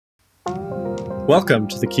Welcome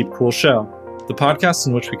to the Keep Cool Show, the podcast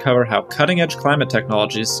in which we cover how cutting-edge climate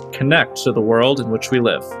technologies connect to the world in which we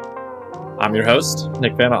live. I'm your host,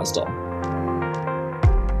 Nick Van Osdal.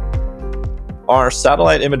 Are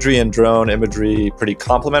satellite imagery and drone imagery pretty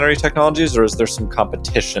complementary technologies, or is there some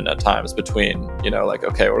competition at times between,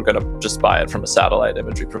 okay, we're going to just buy it from a satellite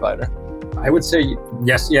imagery provider? I would say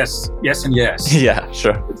yes, and yes. Yeah,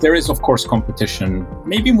 sure. There is, of course, competition.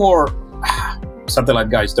 Maybe more, satellite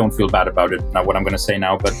guys don't feel bad about it, not what I'm going to say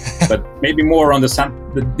now, but maybe more on the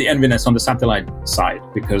enviness on the satellite side,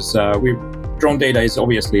 because drone data is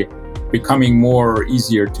obviously becoming more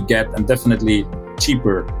easier to get and definitely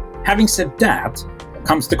cheaper. Having said that,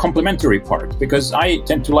 comes the complementary part, because I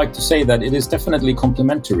tend to like to say that it is definitely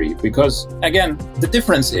complementary, because again, the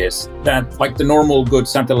difference is that like the normal good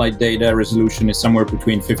satellite data resolution is somewhere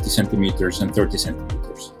between 50 centimeters and 30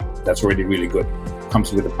 centimeters. That's already really good.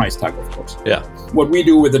 Comes with a price tag, of course. Yeah. What we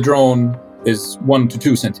do with the drone is 1 to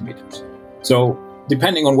 2 centimeters. So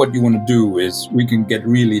depending on what you want to do is we can get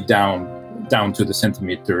really down to the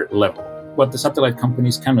centimeter level, what the satellite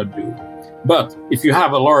companies cannot do. But if you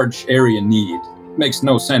have a large area need, it makes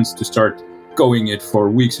no sense to start going it for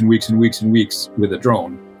weeks and weeks and weeks and weeks with a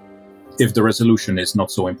drone if the resolution is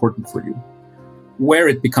not so important for you. Where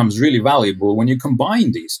it becomes really valuable when you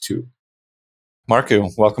combine these two.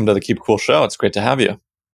 Marku, welcome to the Keep Cool Show. It's great to have you.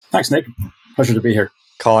 Thanks, Nick. Pleasure to be here.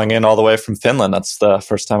 Calling in all the way from Finland. That's the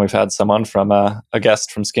first time we've had someone from a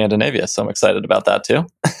guest from Scandinavia, so I'm excited about that too.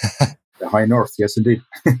 The high north, yes, indeed.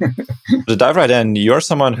 To dive right in, you're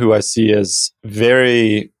someone who I see as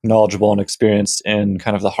very knowledgeable and experienced in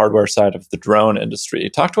kind of the hardware side of the drone industry.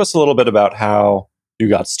 Talk to us a little bit about how you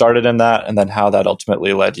got started in that and then how that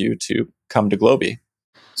ultimately led you to come to Globhe.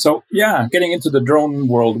 So, getting into the drone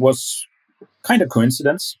world was kind of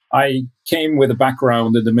coincidence. I came with a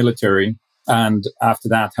background in the military, and after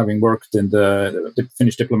that, having worked in the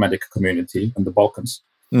Finnish diplomatic community in the Balkans.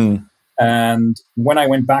 And when I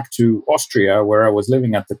went back to Austria, where I was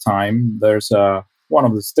living at the time, there's one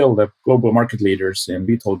of the global market leaders in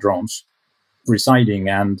VTOL drones residing,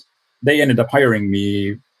 and they ended up hiring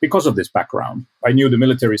me because of this background. I knew the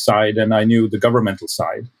military side and I knew the governmental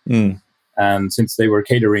side. And since they were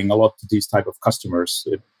catering a lot to these type of customers,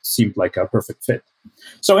 it seemed like a perfect fit.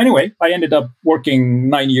 So anyway, I ended up working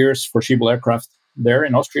 9 years for Schiebel Aircraft there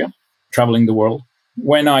in Austria, traveling the world.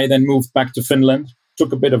 When I then moved back to Finland,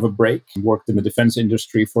 took a bit of a break, worked in the defense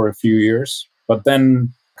industry for a few years. But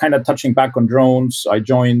then kind of touching back on drones, I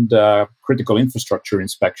joined critical infrastructure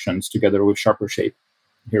inspections together with Sharper Shape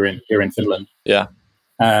here in Finland. Yeah.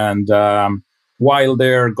 And while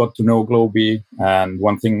there, got to know Globhe, and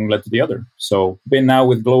one thing led to the other. So been now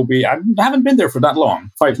with Globhe. I haven't been there for that long,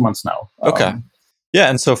 5 months now. Okay. Yeah.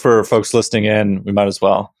 And so for folks listening in, we might as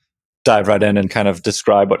well dive right in and kind of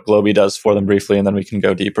describe what Globhe does for them briefly, and then we can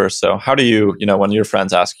go deeper. So how do you, when your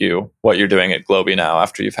friends ask you what you're doing at Globhe now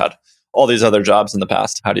after you've had all these other jobs in the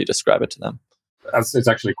past, how do you describe it to them? It's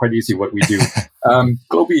actually quite easy what we do.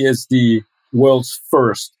 Globhe is the world's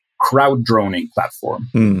first crowddroning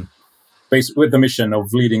platform. Based with the mission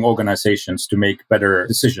of leading organizations to make better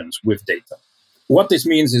decisions with data. What this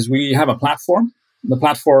means is we have a platform. The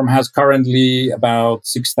platform has currently about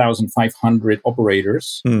 6,500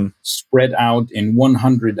 operators spread out in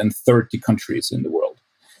 130 countries in the world.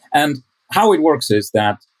 And how it works is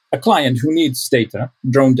that a client who needs data,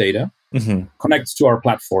 drone data, connects to our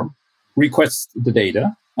platform, requests the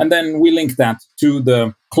data, and then we link that to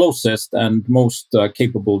the closest and most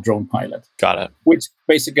capable drone pilot. Got it. Which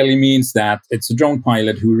basically means that it's a drone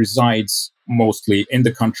pilot who resides mostly in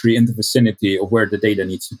the country, in the vicinity of where the data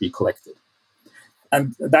needs to be collected.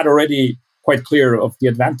 And that already quite clear of the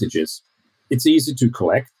advantages. It's easy to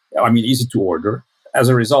collect, easy to order. As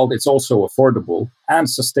a result, it's also affordable and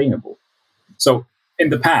sustainable. So in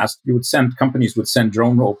the past, companies would send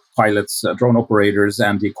drone pilots, drone operators,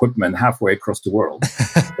 and the equipment halfway across the world.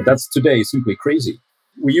 But that's today simply crazy.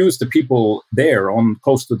 We use the people there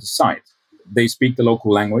close to the site. They speak the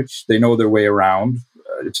local language. They know their way around.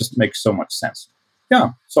 It just makes so much sense.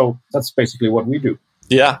 Yeah, so that's basically what we do.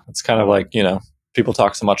 Yeah, it's kind of like, people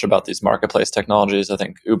talk so much about these marketplace technologies. I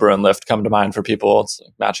think Uber and Lyft come to mind for people. It's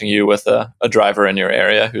like matching you with a driver in your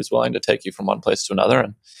area who's willing to take you from one place to another.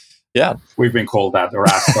 And yeah, we've been called that or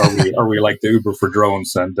asked, are we like the Uber for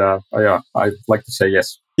drones? And I'd like to say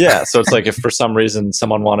yes. Yeah. So it's like if for some reason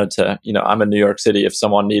someone wanted to, I'm in New York City, if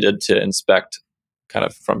someone needed to inspect kind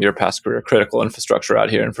of from your past career critical infrastructure out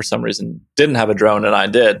here and for some reason didn't have a drone and I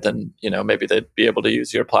did, then, maybe they'd be able to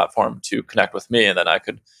use your platform to connect with me and then I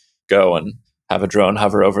could go and have a drone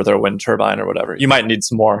hover over their wind turbine or whatever. You might need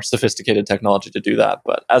some more sophisticated technology to do that,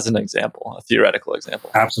 but as an example, a theoretical example.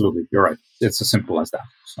 Absolutely. You're right. It's as simple as that.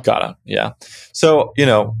 So. Got it. Yeah. So,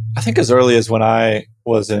 I think as early as when I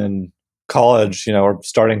was in college, or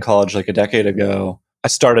starting college like a decade ago, I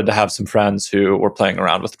started to have some friends who were playing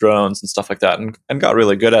around with drones and stuff like that and got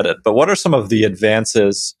really good at it. But what are some of the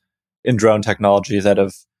advances in drone technology that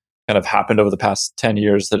have kind of happened over the past 10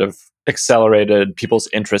 years that have accelerated people's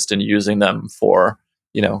interest in using them for,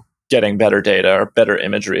 getting better data or better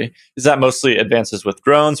imagery? Is that mostly advances with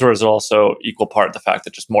drones, or is it also equal part the fact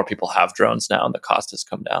that just more people have drones now and the cost has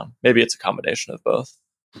come down? Maybe it's a combination of both.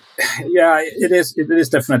 Yeah, it is. It is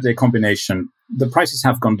definitely a combination. The prices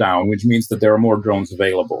have gone down, which means that there are more drones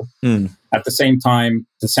available. At the same time,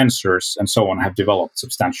 the sensors and so on have developed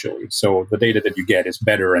substantially. So the data that you get is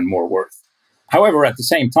better and more worth. However, at the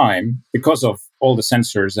same time, because of all the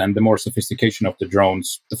sensors and the more sophistication of the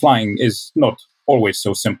drones, the flying is not always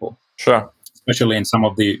so simple. Sure. Especially in some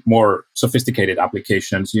of the more sophisticated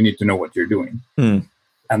applications, you need to know what you're doing.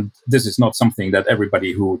 And this is not something that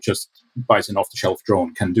everybody who just buys an off-the-shelf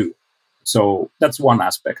drone can do. So that's one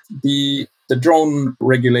aspect. The drone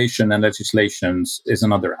regulation and legislations is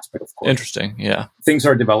another aspect, of course. Interesting, yeah. Things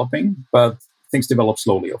are developing, but things develop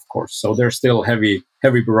slowly, of course. So there's still heavy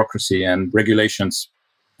bureaucracy and regulations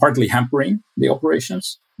partly hampering the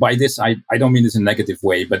operations. By this, I don't mean this in a negative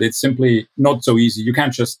way, but it's simply not so easy. You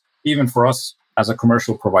can't just, even for us as a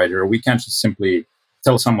commercial provider, we can't just simply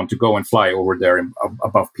tell someone to go and fly over there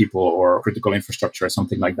above people or critical infrastructure or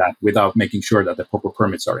something like that without making sure that the proper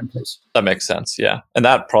permits are in place. That makes sense, yeah. And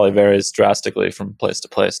that probably varies drastically from place to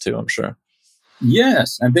place too, I'm sure.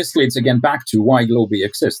 Yes, and this leads again back to why Globhe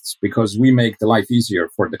exists, because we make the life easier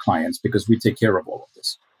for the clients because we take care of all of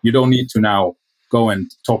this. You don't need to now go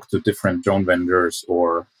and talk to different drone vendors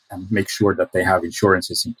and make sure that they have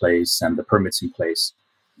insurances in place and the permits in place.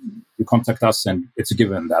 You contact us and it's a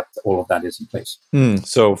given that all of that is in place.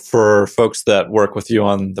 So for folks that work with you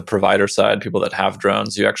on the provider side, people that have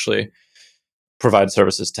drones, you actually provide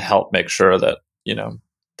services to help make sure that,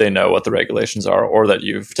 they know what the regulations are, or that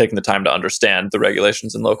you've taken the time to understand the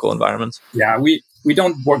regulations in local environments? Yeah, we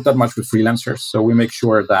don't work that much with freelancers. So we make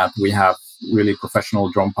sure that we have really professional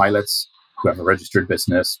drone pilots who have a registered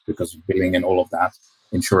business because of billing and all of that,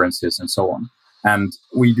 insurances and so on. And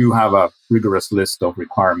we do have a rigorous list of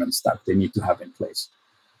requirements that they need to have in place.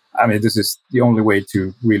 I mean, this is the only way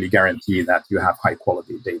to really guarantee that you have high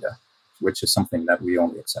quality data, which is something that we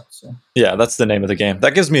only accept. So. Yeah, that's the name of the game.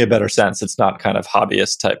 That gives me a better sense. It's not kind of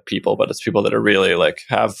hobbyist type people, but it's people that are really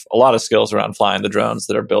have a lot of skills around flying the drones,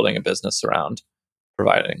 that are building a business around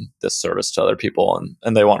providing this service to other people,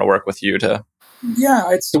 and they want to work with you to...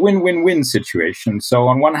 Yeah, it's a win-win-win situation. So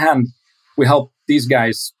on one hand, we help these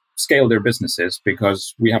guys scale their businesses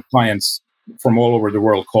because we have clients from all over the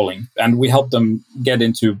world calling, and we help them get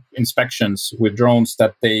into inspections with drones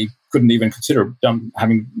that they couldn't even consider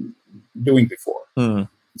doing before.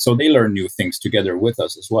 So they learn new things together with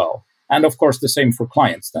us as well. And of course, the same for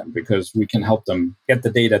clients then, because we can help them get the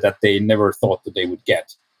data that they never thought that they would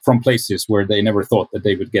get from places where they never thought that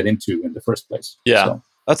they would get into in the first place. Yeah, so.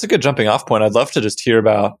 That's a good jumping off point. I'd love to just hear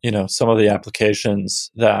about, some of the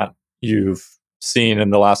applications that you've seen in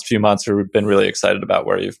the last few months or been really excited about,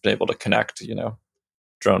 where you've been able to connect,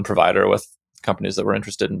 drone provider with companies that were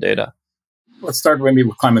interested in data. Let's start maybe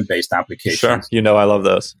with climate-based applications. Sure, I love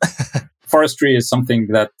those. Forestry is something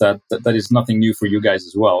that is nothing new for you guys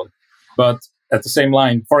as well. But at the same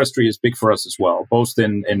line, forestry is big for us as well, both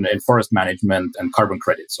in forest management and carbon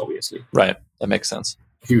credits, obviously. Right, that makes sense.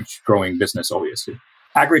 Huge growing business, obviously.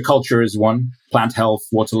 Agriculture is one. Plant health,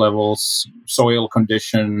 water levels, soil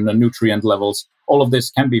condition, nutrient levels. All of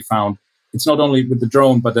this can be found. It's not only with the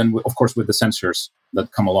drone, but then, of course, with the sensors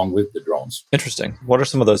that come along with the drones. Interesting. What are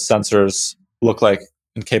some of those sensors look like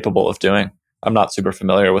and capable of doing? I'm not super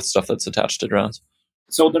familiar with stuff that's attached to drones.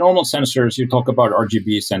 So the normal sensors, you talk about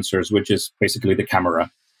RGB sensors, which is basically the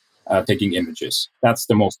camera taking images. That's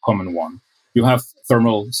the most common one. You have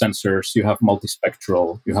thermal sensors, you have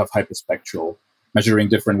multispectral, you have hyperspectral, measuring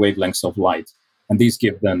different wavelengths of light. And these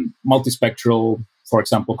give them multispectral, for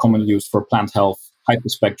example, commonly used for plant health,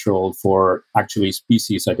 hyperspectral for actually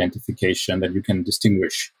species identification, that you can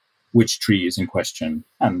distinguish which tree is in question,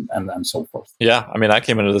 and so forth. Yeah, I mean, I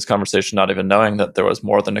came into this conversation not even knowing that there was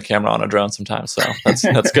more than a camera on a drone sometimes, so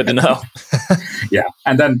that's good to know. Yeah,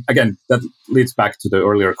 and then again, that leads back to the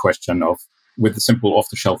earlier question of, with the simple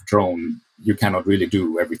off-the-shelf drone, you cannot really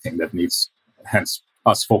do everything that needs, hence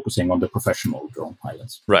us focusing on the professional drone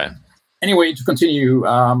pilots. Right. Anyway, to continue,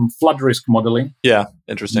 flood risk modeling. Yeah,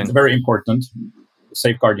 interesting. It's very important.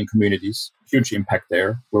 safeguarding communities, huge impact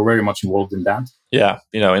there. We're very much involved in that. Yeah,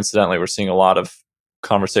 incidentally, we're seeing a lot of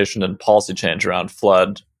conversation and policy change around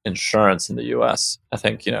flood insurance in the US. I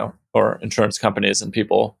think, or insurance companies and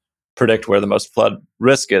people predict where the most flood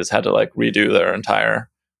risk is, had to redo their entire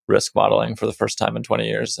risk modeling for the first time in 20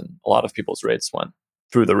 years. And a lot of people's rates went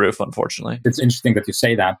through the roof, unfortunately. It's interesting that you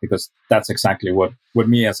say that, because that's exactly what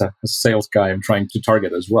me as a sales guy am trying to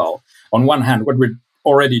target as well. On one hand, what we're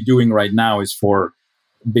already doing right now is for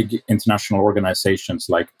big international organizations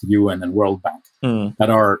like the UN and World Bank that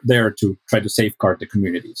are there to try to safeguard the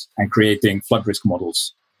communities and creating flood risk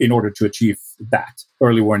models in order to achieve that,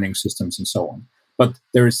 early warning systems and so on. But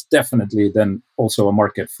there is definitely then also a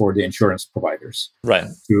market for the insurance providers, right,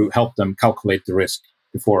 to help them calculate the risk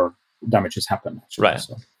before damages happen. Actually. Right.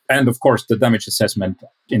 So, and of course, the damage assessment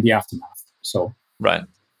in the aftermath. So right,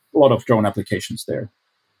 a lot of drone applications there.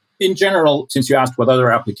 In general, since you asked what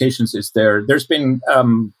other applications is there, there's been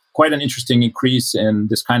quite an interesting increase in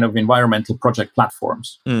this kind of environmental project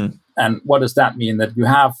platforms. And what does that mean? That you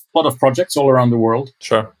have a lot of projects all around the world.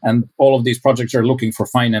 Sure. And all of these projects are looking for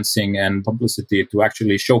financing and publicity to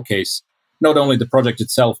actually showcase not only the project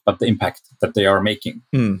itself, but the impact that they are making.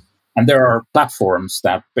 And there are platforms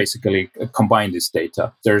that basically combine this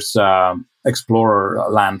data. There's Explorer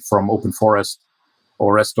Land from Open Forest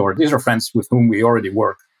or Restore. These are friends with whom we already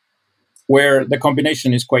work, where the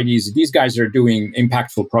combination is quite easy. These guys are doing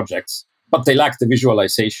impactful projects, but they lack the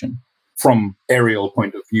visualization from aerial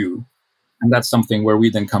point of view. And that's something where we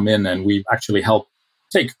then come in and we actually help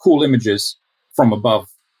take cool images from above,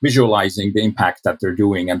 visualizing the impact that they're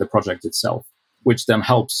doing and the project itself, which then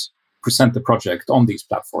helps present the project on these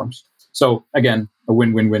platforms. So again, a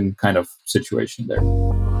win-win-win kind of situation there.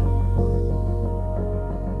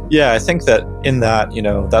 Yeah, I think that in that,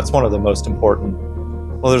 that's one of the most important.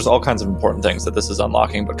 Well, there's all kinds of important things that this is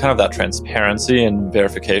unlocking, but kind of that transparency and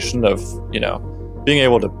verification of, being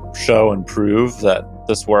able to show and prove that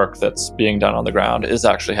this work that's being done on the ground is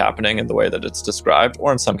actually happening in the way that it's described,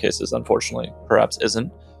 or in some cases, unfortunately, perhaps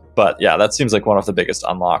isn't. But yeah, that seems like one of the biggest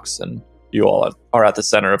unlocks, and you all are at the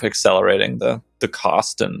center of accelerating the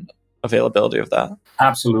cost and availability of that.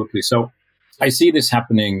 Absolutely. So I see this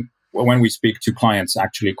happening when we speak to clients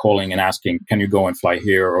actually calling and asking, can you go and fly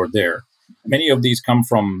here or there? Many of these come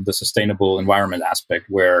from the sustainable environment aspect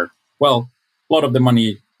where, well, a lot of the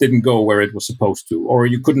money didn't go where it was supposed to, or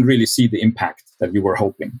you couldn't really see the impact that you were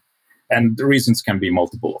hoping. And the reasons can be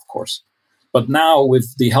multiple, of course. But now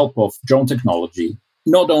with the help of drone technology,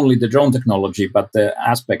 not only the drone technology, but the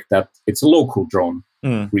aspect that it's a local drone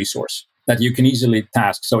resource that you can easily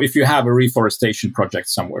task. So if you have a reforestation project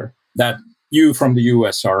somewhere that you from the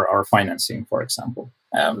US are financing, for example,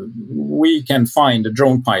 we can find a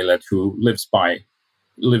drone pilot who lives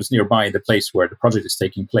nearby the place where the project is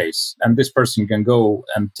taking place. And this person can go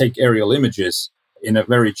and take aerial images in a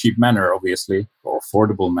very cheap manner, obviously, or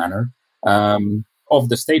affordable manner, of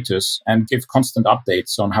the status and give constant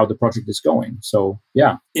updates on how the project is going. So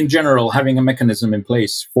yeah, in general, having a mechanism in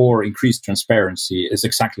place for increased transparency is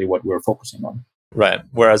exactly what we're focusing on. Right.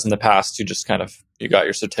 Whereas in the past, you got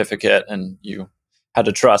your certificate and you had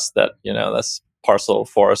to trust that, this parcel of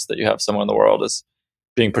forest that you have somewhere in the world is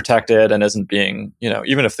being protected and isn't being,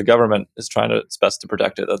 even if the government is trying its best to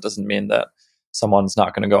protect it, that doesn't mean that someone's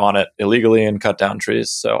not going to go on it illegally and cut down trees.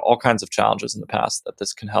 So all kinds of challenges in the past that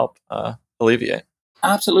this can help alleviate.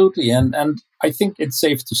 Absolutely. And I think it's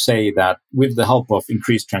safe to say that with the help of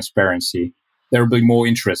increased transparency, there will be more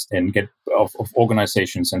interest of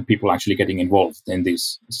organizations and people actually getting involved in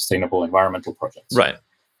these sustainable environmental projects. Right.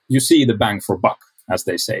 You see the bang for buck, as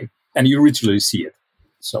they say, and you literally see it.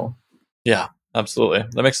 So, yeah, absolutely.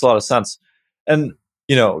 That makes a lot of sense. And,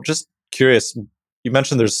 just curious, you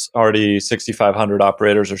mentioned there's already 6,500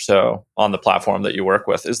 operators or so on the platform that you work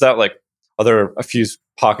with. Is that are there a few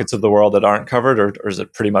pockets of the world that aren't covered, or is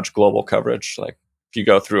it pretty much global coverage? Like if you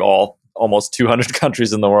go through almost 200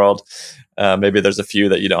 countries in the world, maybe there's a few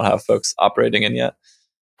that you don't have folks operating in yet.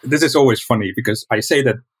 This is always funny because I say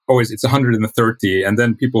that always it's 130, and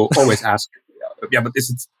then people always ask, yeah, but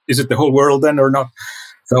is it the whole world then or not?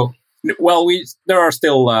 So, well, there are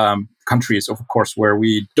still countries, of course, where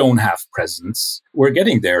we don't have presence. We're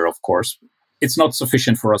getting there, of course. It's not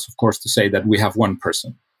sufficient for us, of course, to say that we have one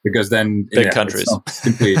person, because then big countries.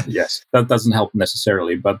 Simply, yes, that doesn't help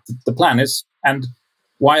necessarily. But the plan is, and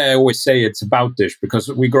why I always say it's about this, because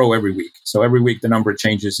we grow every week. So every week the number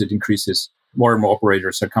changes, it increases. More and more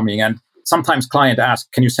operators are coming, and sometimes client asks,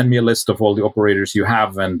 can you send me a list of all the operators you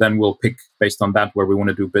have? And then we'll pick based on that where we want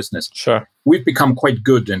to do business. Sure. We've become quite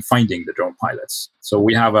good in finding the drone pilots. So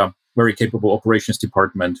we have a very capable operations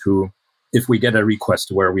department who, if we get a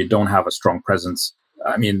request where we don't have a strong presence,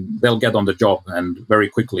 I mean, they'll get on the job and very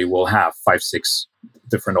quickly we'll have 5-6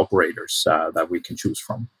 different operators that we can choose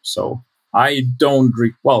from. So I don't,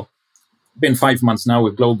 been 5 months now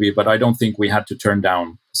with Globhe, but I don't think we had to turn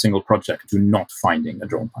down a single project to not finding a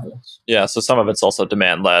drone pilot. Yeah, so some of it's also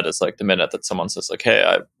demand-led. It's like the minute that someone says like, hey,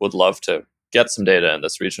 I would love to get some data in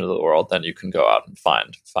this region of the world, then you can go out and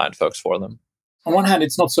find folks for them. On one hand,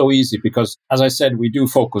 it's not so easy because, as I said, we do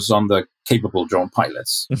focus on the capable drone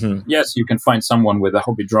pilots. Mm-hmm. Yes, you can find someone with a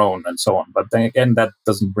hobby drone and so on, but then again, that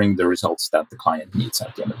doesn't bring the results that the client needs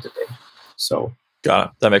at the end of the day. So, got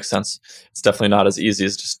it. That makes sense. It's definitely not as easy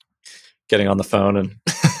as just getting on the phone and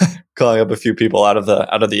calling up a few people out of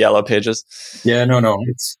the yellow pages. Yeah, no,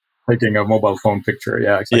 it's taking a mobile phone picture.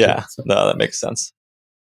 Yeah, exactly. Yeah, no, that makes sense.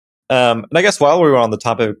 And I guess while we were on the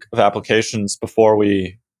topic of applications, before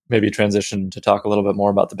we maybe transition to talk a little bit more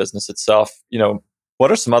about the business itself, what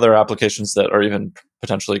are some other applications that are even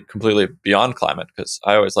potentially completely beyond climate? Because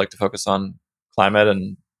I always like to focus on climate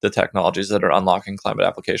and the technologies that are unlocking climate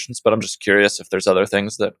applications, but I'm just curious if there's other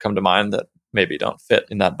things that come to mind that maybe don't fit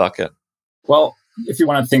in that bucket. Well, if you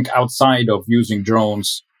want to think outside of using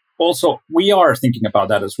drones, also, we are thinking about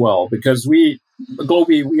that as well, because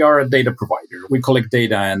Globhe, we are a data provider. We collect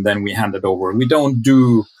data and then we hand it over.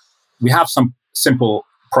 We have some simple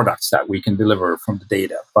products that we can deliver from the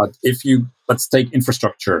data. But let's take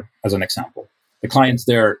infrastructure as an example. The clients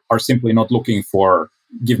there are simply not looking for,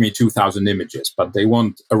 give me 2,000 images, but they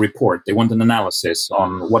want a report. They want an analysis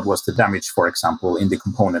on what was the damage, for example, in the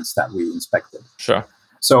components that we inspected. Sure.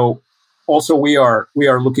 So also we are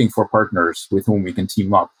looking for partners with whom we can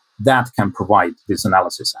team up that can provide this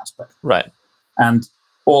analysis aspect. Right. And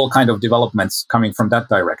all kind of developments coming from that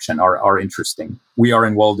direction are interesting. We are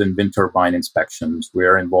involved in wind turbine inspections. We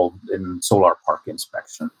are involved in solar park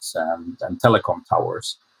inspections and telecom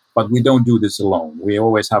towers. But we don't do this alone. We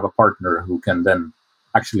always have a partner who can then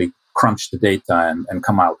actually crunch the data and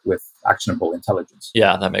come out with actionable intelligence.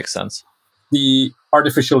 Yeah, that makes sense. The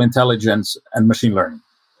artificial intelligence and machine learning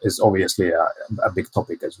is obviously a big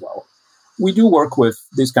topic as well. We do work with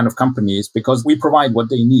these kind of companies because we provide what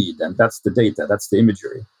they need, and that's the data, that's the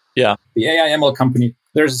imagery. Yeah. The AI ML company,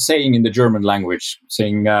 there's a saying in the German language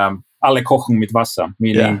saying, alle kochen mit Wasser,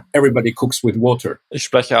 meaning everybody cooks with water. Ich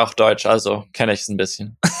spreche auch Deutsch, also kenne ich es ein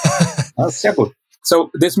bisschen. Sehr gut. So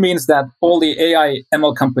this means that all the AI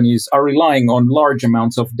ML companies are relying on large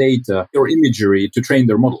amounts of data or imagery to train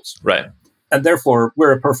their models. Right. And therefore,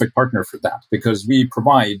 we're a perfect partner for that because we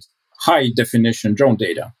provide high definition drone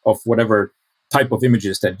data of whatever type of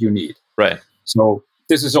images that you need. Right. So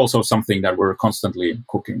this is also something that we're constantly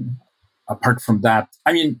cooking. Apart from that,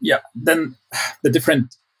 then the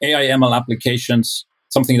different AI ML applications,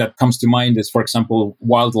 something that comes to mind is, for example,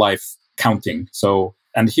 wildlife counting. So,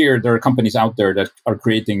 and here there are companies out there that are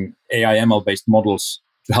creating AI ML based models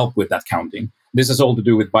to help with that counting. This is all to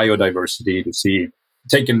do with biodiversity, to see,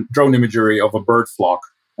 taking drone imagery of a bird flock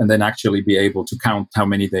and then actually be able to count how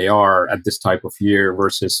many they are at this type of year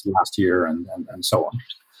versus last year and so on.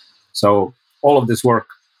 So all of this work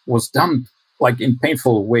was done like in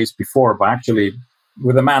painful ways before, but actually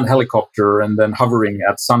with a manned helicopter and then hovering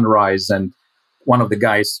at sunrise and one of the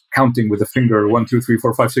guys counting with a finger, 1, 2, 3,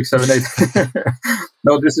 4, 5, 6, 7, 8.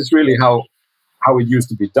 No, this is really how it used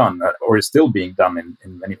to be done or is still being done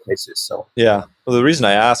in many places. So yeah. Well, the reason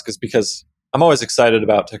I ask is because I'm always excited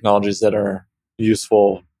about technologies that are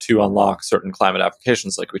useful to unlock certain climate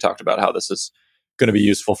applications. Like we talked about how this is going to be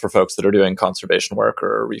useful for folks that are doing conservation work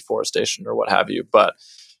or reforestation or what have you. But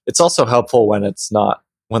it's also helpful when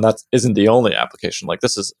that isn't the only application. Like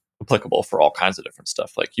this is applicable for all kinds of different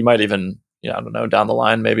stuff. Like you might even, I don't know, down the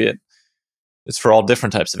line, maybe it's for all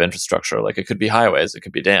different types of infrastructure. Like it could be highways, it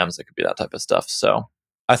could be dams, it could be that type of stuff. So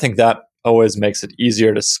I think that always makes it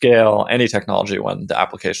easier to scale any technology when the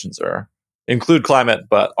applications include climate,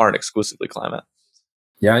 but aren't exclusively climate.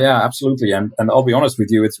 Yeah, absolutely. And I'll be honest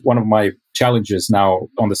with you, it's one of my challenges now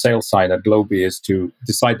on the sales side at Globhe is to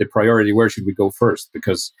decide the priority. Where should we go first?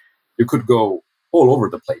 Because you could go all over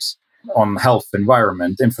the place on health,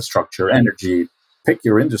 environment, infrastructure, energy. Pick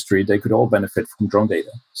your industry, they could all benefit from drone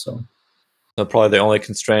data. So probably the only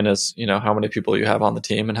constraint is, how many people you have on the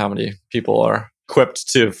team and how many people are equipped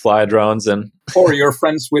to fly drones. Or you're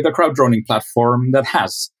friends with a crowddroning platform that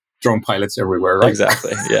has drone pilots everywhere, right?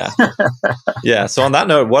 Exactly. Yeah. Yeah. So on that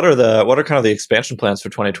note, what are kind of the expansion plans for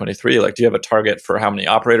 2023? Like, do you have a target for how many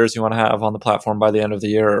operators you want to have on the platform by the end of the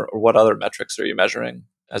year, or what other metrics are you measuring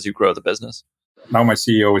as you grow the business? Now my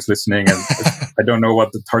CEO is listening, and I don't know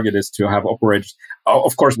what the target is to have operators.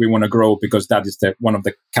 Of course, we want to grow because that is one of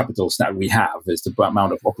the capitals that we have is the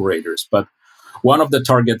amount of operators. But One of the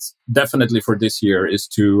targets definitely for this year is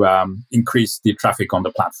to increase the traffic on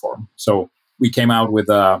the platform. So we came out with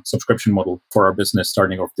a subscription model for our business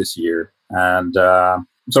starting off this year. And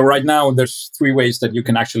so right now there's 3 ways that you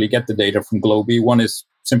can actually get the data from Globhe. One is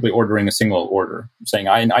simply ordering a single order, saying,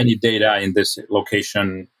 I need data in this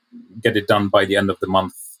location, get it done by the end of the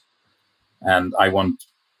month. And I want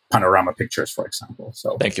panorama pictures, for example.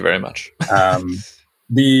 So thank you very much.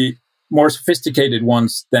 The more sophisticated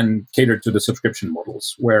ones then cater to the subscription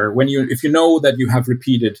models, where if you know that you have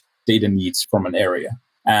repeated data needs from an area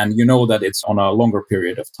and you know that it's on a longer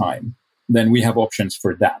period of time, then we have options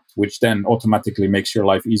for that, which then automatically makes your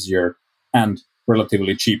life easier and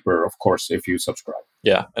relatively cheaper, of course, if you subscribe.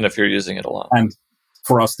 Yeah, and if you're using it a lot. And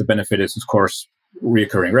for us, the benefit is, of course,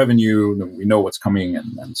 recurring revenue. We know what's coming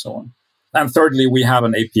and so on. And thirdly, we have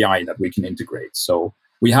an API that we can integrate. So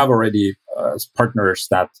we have already partners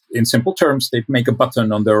that, in simple terms, they make a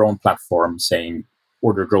button on their own platform saying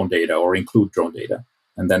order drone data or include drone data.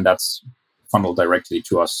 And then that's funneled directly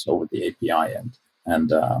to us over the API.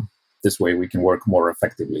 And this way we can work more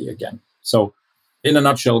effectively again. So in a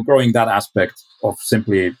nutshell, growing that aspect of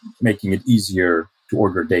simply making it easier to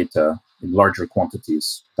order data in larger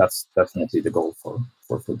quantities, that's definitely the goal for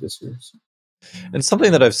this year. So. And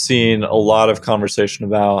something that I've seen a lot of conversation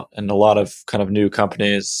about and a lot of kind of new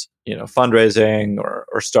companies, fundraising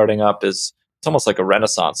or starting up is it's almost like a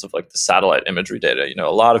renaissance of like the satellite imagery data.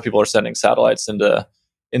 A lot of people are sending satellites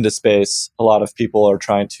into space. A lot of people are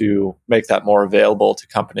trying to make that more available to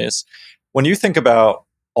companies. When you think about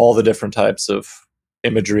all the different types of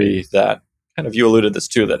imagery that kind of you alluded this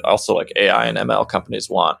to, that also like AI and ML companies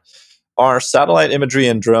want, are satellite imagery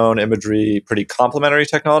and drone imagery pretty complementary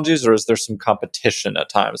technologies, or is there some competition at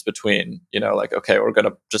times between, okay, we're going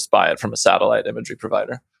to just buy it from a satellite imagery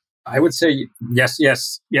provider? I would say yes,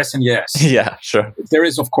 and yes. Yeah, sure. There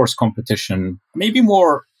is, of course, competition. Maybe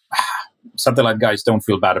more satellite guys don't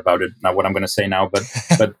feel bad about it. Now, what I'm going to say now,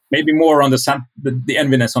 but maybe more on the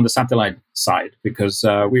enviness on the satellite side, because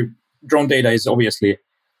drone data is obviously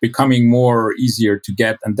becoming more easier to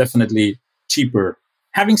get and definitely cheaper.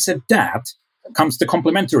 Having said that, comes the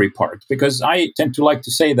complementary part, because I tend to like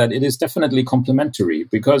to say that it is definitely complementary,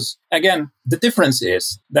 because again, the difference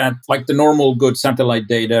is that like the normal good satellite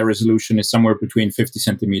data resolution is somewhere between 50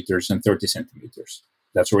 centimeters and 30 centimeters.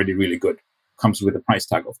 That's already really good. Comes with a price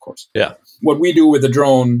tag, of course. Yeah. What we do with the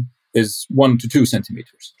drone is 1 to 2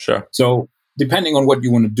 centimeters. Sure. So depending on what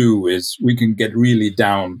you want to do is we can get really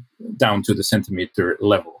down to the centimeter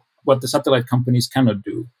level, what the satellite companies cannot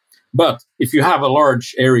do. But if you have a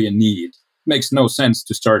large area need, it makes no sense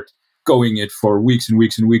to start going it for weeks and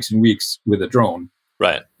weeks and weeks and weeks with a drone.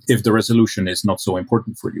 Right. If the resolution is not so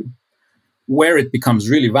important for you. Where it becomes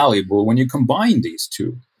really valuable when you combine these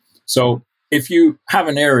two. So if you have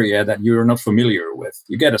an area that you're not familiar with,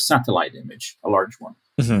 you get a satellite image, a large one.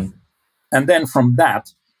 Mm-hmm. And then from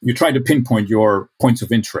that, you try to pinpoint your points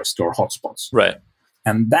of interest or hotspots. Right.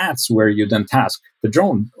 And that's where you then task the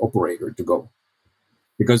drone operator to go.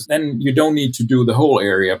 Because then you don't need to do the whole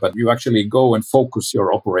area, but you actually go and focus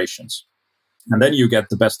your operations. And then you get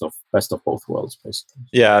the best of both worlds, basically.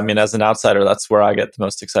 Yeah, I mean, as an outsider, that's where I get the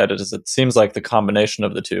most excited, is it seems like the combination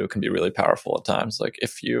of the two can be really powerful at times. Like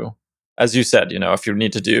if you, as you said, if you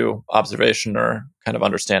need to do observation or kind of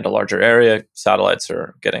understand a larger area, satellites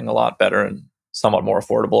are getting a lot better and somewhat more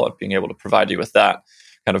affordable at being able to provide you with that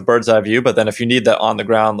kind of bird's eye view. But then if you need that on the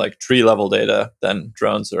ground, like tree level data, then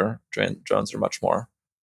drones are much more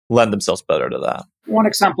lend themselves better to that. One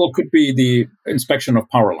example could be the inspection of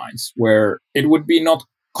power lines, where it would be not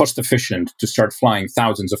cost efficient to start flying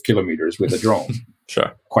thousands of kilometers with a drone.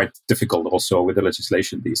 Sure. Quite difficult also with the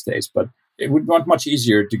legislation these days, but it would be much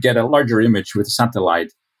easier to get a larger image with a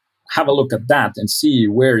satellite, have a look at that and see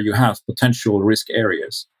where you have potential risk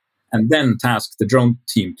areas, and then task the drone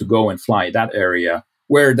team to go and fly that area,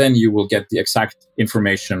 where then you will get the exact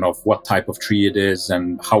information of what type of tree it is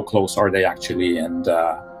and how close are they actually, and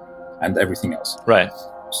everything else. Right.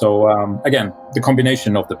 So again, the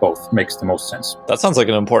combination of the both makes the most sense. That sounds like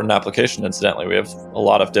an important application, incidentally. We have a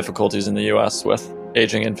lot of difficulties in the US with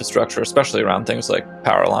aging infrastructure, especially around things like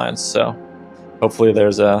power lines. So hopefully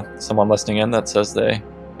there's someone listening in that says they're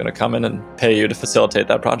going to come in and pay you to facilitate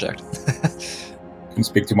that project. I can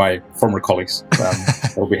speak to my former colleagues.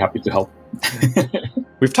 They'll be happy to help.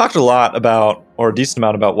 We've talked a lot about, or a decent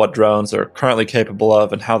amount about, what drones are currently capable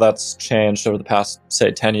of and how that's changed over the past,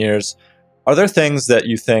 say, 10 years. Are there things that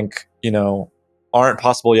you think, aren't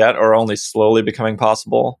possible yet or only slowly becoming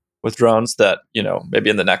possible with drones that,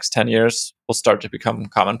 maybe in the next 10 years will start to become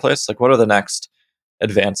commonplace? Like, what are the next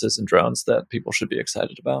advances in drones that people should be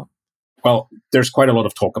excited about? Well, there's quite a lot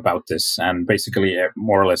of talk about this, and basically,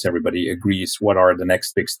 more or less everybody agrees what are the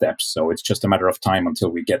next big steps. So it's just a matter of time until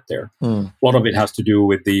we get there. A lot of it has to do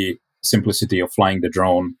with the simplicity of flying the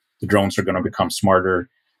drone. The drones are going to become smarter,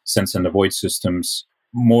 sense and avoid systems,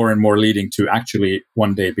 more and more leading to actually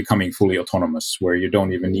one day becoming fully autonomous, where you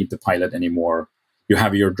don't even need the pilot anymore. You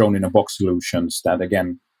have your drone in a box solutions that,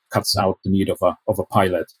 again, cuts out the need of a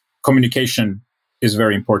pilot. Communication is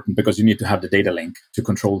very important because you need to have the data link to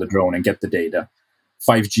control the drone and get the data.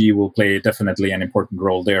 5G will play definitely an important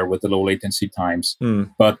role there with the low latency times.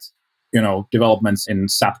 But, developments in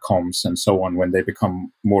SATCOMs and so on, when they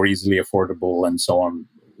become more easily affordable and so on,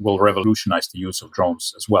 will revolutionize the use of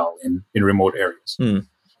drones as well in remote areas.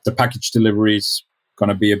 The package delivery is going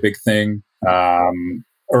to be a big thing.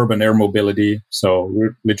 Urban air mobility. So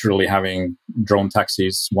we're literally having drone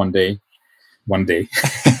taxis one day.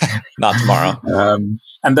 Not tomorrow.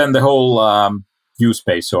 And then the whole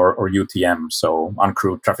U-space or UTM, so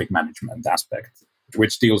uncrewed traffic management aspect,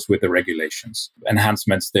 which deals with the regulations.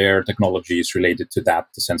 Enhancements there, technologies related to that,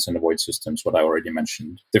 the sense and avoid systems, what I already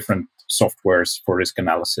mentioned, different softwares for risk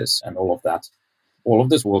analysis and all of that. All of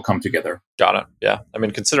this will come together. Got it. Yeah. I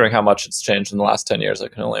mean, considering how much it's changed in the last 10 years, I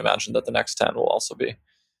can only imagine that the next 10 will also be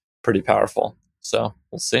pretty powerful. So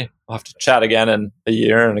we'll see. We'll have to chat again in a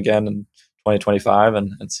year and again in 2025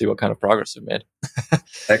 and see what kind of progress we've made.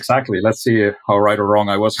 Exactly. Let's see how right or wrong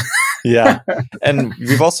I was. Yeah. And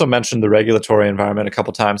we've also mentioned the regulatory environment a couple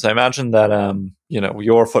of times. I imagine that,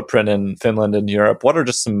 your footprint in Finland and Europe,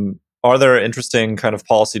 are there interesting kind of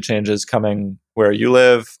policy changes coming where you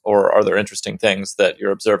live, or are there interesting things that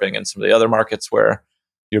you're observing in some of the other markets where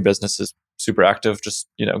your business is super active? Just,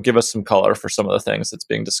 give us some color for some of the things that's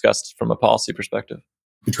being discussed from a policy perspective.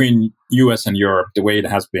 Between US and Europe, the way it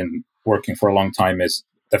has been working for a long time is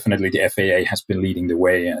definitely the FAA has been leading the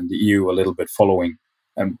way, and the EU a little bit following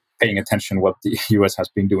and paying attention what the US has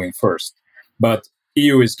been doing first. But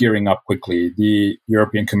EU is gearing up quickly. The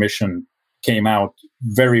European Commission came out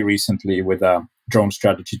very recently with a drone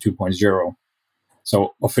strategy 2.0.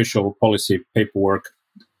 So official policy paperwork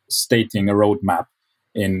stating a roadmap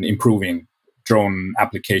in improving drone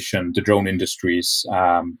application, the drone industries,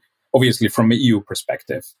 obviously from an EU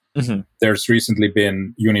perspective. There's recently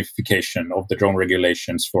been unification of the drone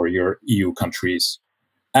regulations for your EU countries.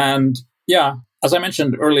 And yeah, as I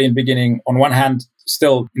mentioned early in the beginning, on one hand,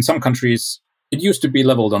 still in some countries, it used to be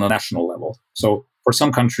leveled on a national level. So for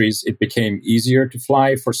some countries, it became easier to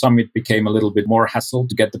fly. For some, it became a little bit more hassle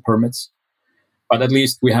to get the permits. But at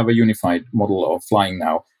least we have a unified model of flying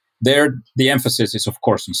now. There, the emphasis is, of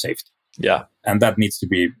course, on safety. Yeah. And that needs to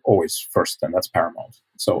be always first, and that's paramount.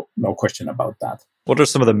 So no question about that. What are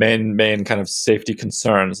some of the main kind of safety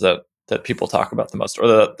concerns that people talk about the most, or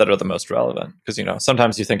that are the most relevant? Because,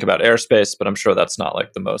 sometimes you think about airspace, but I'm sure that's not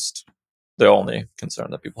like the only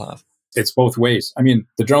concern that people have. It's both ways. I mean,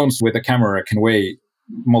 the drones with a camera can weigh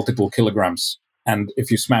multiple kilograms. And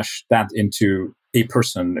if you smash that into a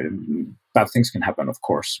person, bad things can happen, of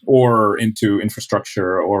course, or into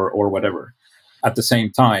infrastructure or whatever. At the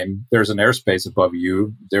same time, there's an airspace above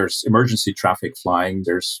you. There's emergency traffic flying.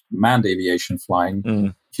 There's manned aviation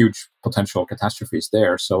flying. Huge potential catastrophes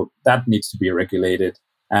there. So that needs to be regulated,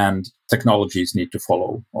 and technologies need to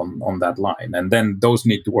follow on that line. And then those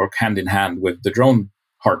need to work hand in hand with the drone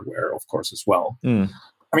hardware, of course, as well. I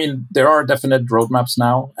mean, there are definite roadmaps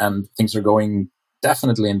now, and things are going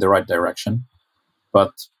definitely in the right direction.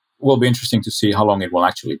 But it will be interesting to see how long it will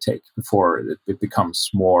actually take before it becomes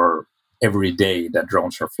more every day that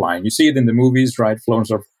drones are flying. You see it in the movies, right?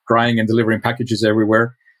 Drones are flying and delivering packages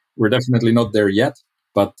everywhere. We're definitely not there yet,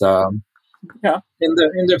 but in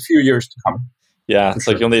the few years to come. Yeah, it's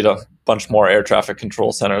like you'll need a bunch more air traffic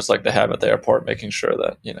control centers like they have at the airport, making sure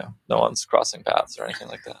that no one's crossing paths or anything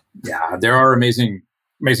like that. Yeah, there are amazing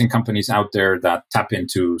companies out there that tap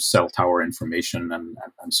into cell tower information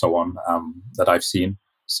and so on that I've seen.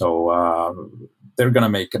 So they're going to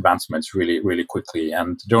make advancements really, really quickly.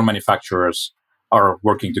 And drone manufacturers are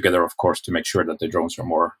working together, of course, to make sure that the drones are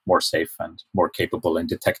more safe and more capable in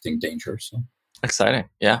detecting danger. So exciting.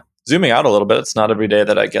 Yeah. Zooming out a little bit, it's not every day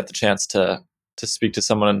that I get the chance to speak to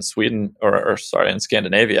someone in Sweden or in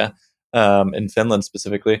Scandinavia, in Finland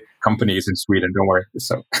specifically. Companies in Sweden, don't worry.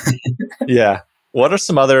 So yeah. What are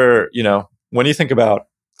some other, when you think about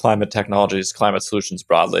climate technologies, climate solutions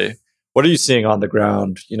broadly, what are you seeing on the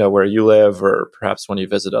ground, where you live, or perhaps when you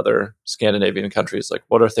visit other Scandinavian countries? Like,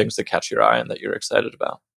 what are things that catch your eye and that you're excited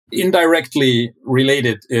about? Indirectly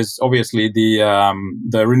related is obviously the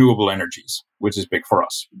renewable energies, which is big for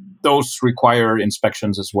us. Those require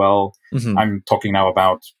inspections as well. I'm talking now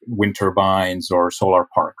about wind turbines or solar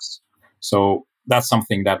parks. So that's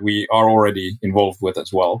something that we are already involved with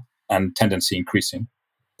as well, and tendency increasing,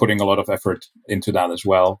 putting a lot of effort into that as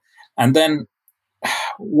well. And then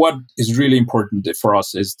what is really important for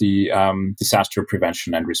us is the disaster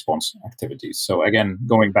prevention and response activities. So again,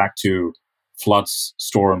 going back to floods,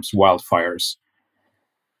 storms, wildfires,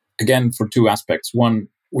 again, for two aspects. One,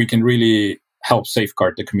 we can really help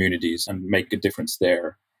safeguard the communities and make a difference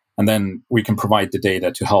there. And then we can provide the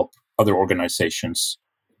data to help other organizations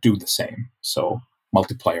do the same. So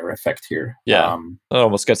multiplier effect here. Yeah, it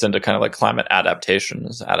almost gets into kind of like climate adaptation,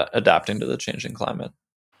 adapting to the changing climate.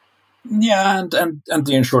 Yeah, and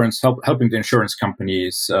the insurance, helping the insurance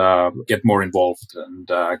companies get more involved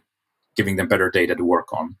and giving them better data to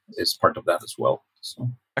work on is part of that as well.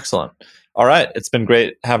 So. Excellent. All right. It's been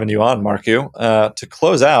great having you on, Markku. To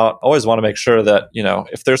close out, always want to make sure that,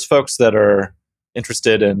 if there's folks that are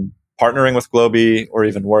interested in partnering with Globhe or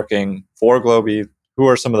even working for Globhe, who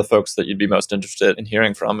are some of the folks that you'd be most interested in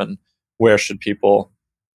hearing from, and where should people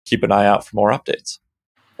keep an eye out for more updates?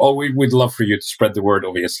 Well, we'd love for you to spread the word,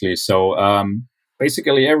 obviously. So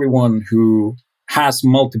basically everyone who has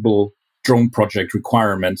multiple drone project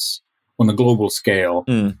requirements on a global scale,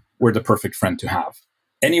 we're the perfect friend to have.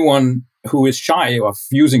 Anyone who is shy of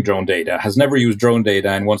using drone data, has never used drone data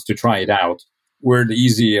and wants to try it out, we're the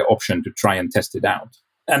easy option to try and test it out.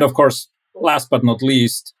 And of course, last but not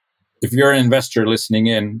least, if you're an investor listening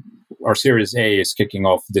in, our Series A is kicking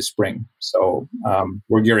off this spring. So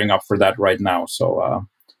we're gearing up for that right now. So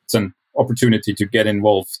it's an opportunity to get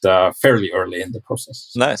involved fairly early in the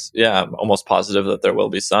process. Nice. Yeah, I'm almost positive that there will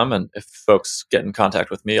be some. And if folks get in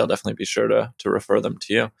contact with me, I'll definitely be sure to refer them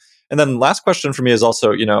to you. And then last question for me is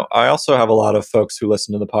also, I also have a lot of folks who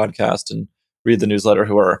listen to the podcast and read the newsletter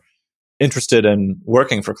who are interested in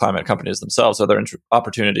working for climate companies themselves. Are there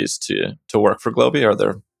opportunities to work for Globhe? Are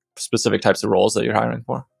there specific types of roles that you're hiring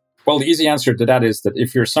for? Well, the easy answer to that is that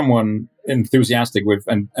if you're someone enthusiastic with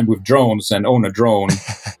drones and own a drone,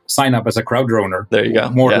 sign up as a Crowddroner. There you go.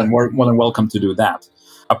 More than welcome to do that.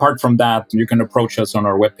 Apart from that, you can approach us on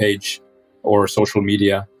our webpage or social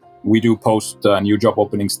media. We do post new job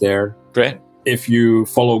openings there. Great. If you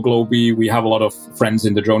follow Globhe, we have a lot of friends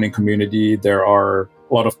in the droning community. There are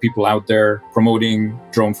a lot of people out there promoting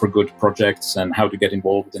Drone for Good projects and how to get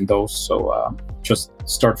involved in those. So just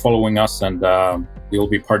start following us and you'll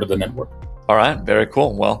be part of the network. All right. Very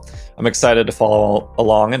cool. Well, I'm excited to follow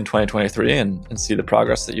along in 2023 and see the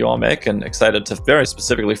progress that you all make, and excited to very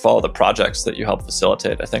specifically follow the projects that you help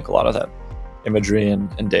facilitate. I think a lot of that imagery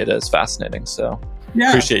and data is fascinating. So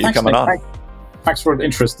appreciate you coming on. Thanks for the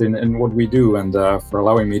interest in what we do and for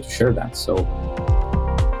allowing me to share that. So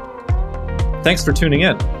thanks for tuning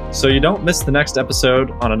in. So you don't miss the next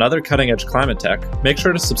episode on another cutting-edge climate tech, make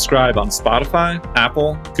sure to subscribe on Spotify,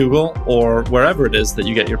 Apple, Google, or wherever it is that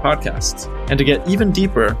you get your podcasts. And to get even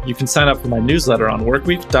deeper, you can sign up for my newsletter on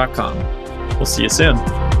workweek.com. We'll see you soon.